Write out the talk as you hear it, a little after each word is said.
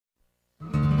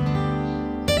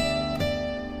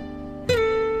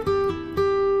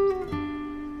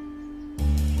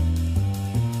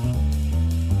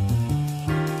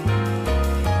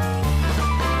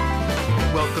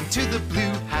the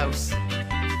blue house.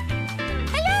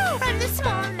 Hello from the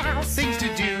small mouse. Things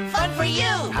to do. Fun for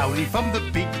you. Howdy from the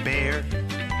big bear.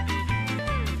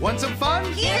 Want some fun?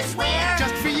 Here's where.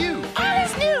 Just for you. All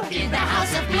is new in the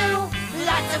house of blue.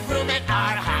 Lots of room at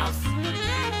our house.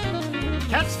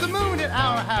 Catch the moon at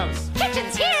our house.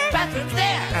 Kitchen's here. Bathroom's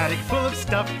there. Attic full of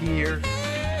stuff here.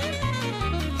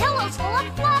 Pillows full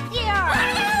of fluff here.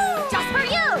 Just for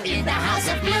you in the house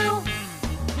of blue.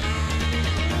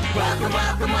 Welcome,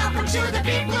 welcome, welcome to the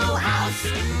big blue house.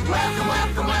 Welcome,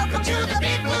 welcome, welcome to the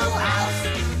big blue house.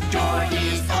 Door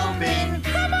is open.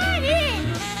 Come on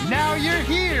in. Now you're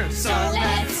here. So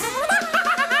let's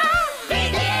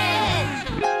begin.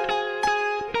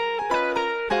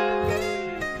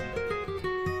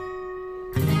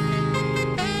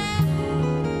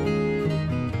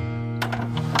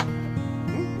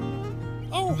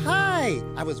 Oh, hi!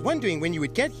 I was wondering when you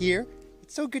would get here.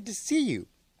 It's so good to see you.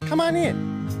 Come on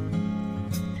in.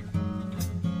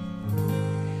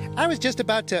 I was just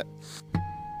about to...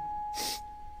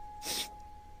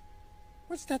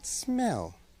 What's that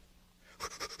smell?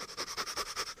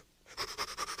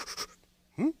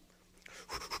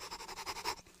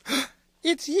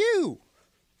 It's you!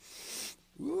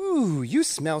 Ooh, you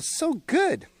smell so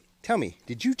good. Tell me,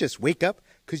 did you just wake up?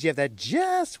 Because you have that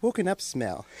just woken up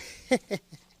smell.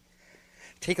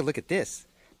 Take a look at this.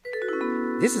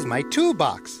 This is my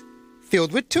toolbox,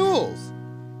 filled with tools.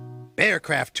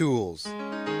 Bearcraft tools,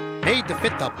 made to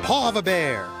fit the paw of a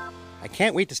bear. I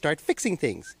can't wait to start fixing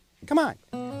things. Come on.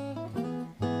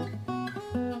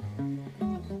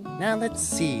 Now let's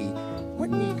see. What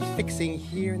needs fixing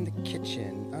here in the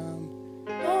kitchen?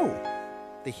 Oh,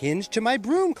 the hinge to my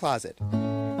broom closet.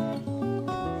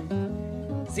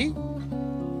 See?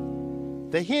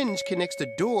 The hinge connects the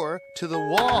door to the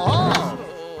wall.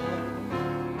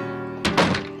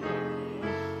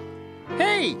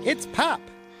 Hey, it's Pop.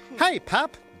 Hi,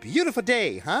 Pop. Beautiful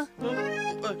day, huh?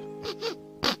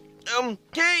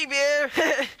 Hey, Bear.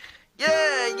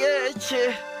 yeah.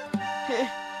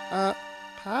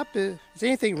 Pop, is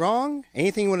anything wrong?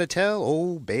 Anything you want to tell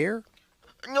old Bear?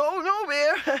 No,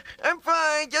 Bear. I'm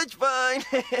fine, just fine.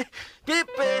 Pip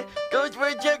goes for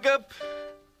a checkup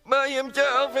by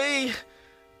himself.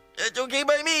 That's okay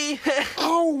by me.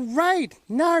 Oh, right.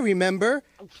 Now I remember.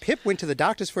 Pip went to the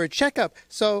doctor's for a checkup,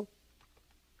 so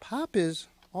Pop is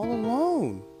all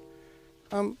alone.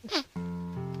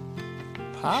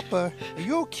 Papa, are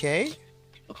you okay?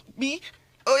 Me?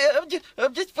 Oh, yeah,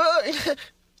 I'm just fine.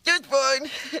 Just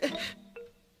fine.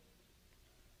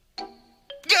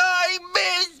 I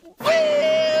miss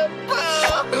Pip!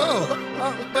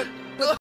 Oh, but